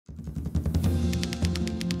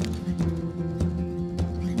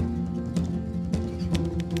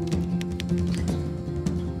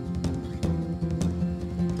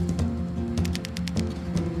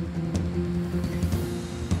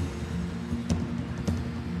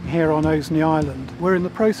here on Osney Island. We're in the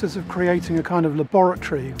process of creating a kind of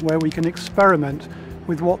laboratory where we can experiment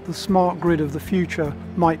with what the smart grid of the future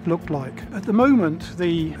might look like. At the moment,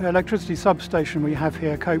 the electricity substation we have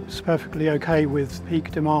here copes perfectly okay with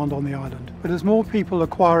peak demand on the island. But as more people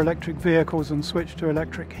acquire electric vehicles and switch to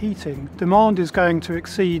electric heating, demand is going to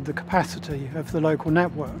exceed the capacity of the local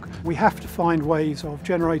network. We have to find ways of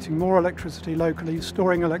generating more electricity locally,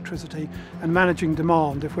 storing electricity and managing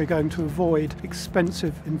demand if we're going to avoid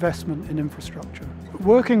expensive investment in infrastructure.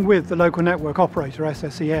 Working with the local network operator,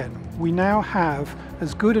 SSEN, we now have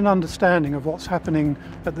as good an understanding of what's happening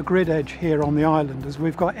at the grid edge here on the island as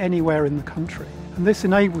we've got anywhere in the country. And this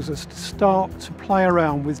enables us to start to play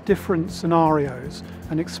around with different scenarios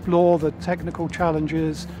and explore the technical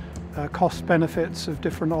challenges, cost benefits of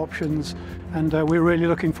different options, and we're really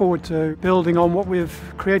looking forward to building on what we've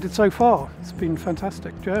created so far. It's been a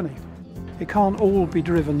fantastic journey. It can't all be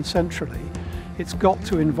driven centrally. It's got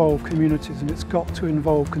to involve communities and it's got to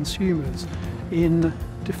involve consumers in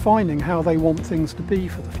defining how they want things to be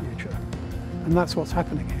for the future. And that's what's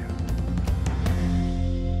happening here.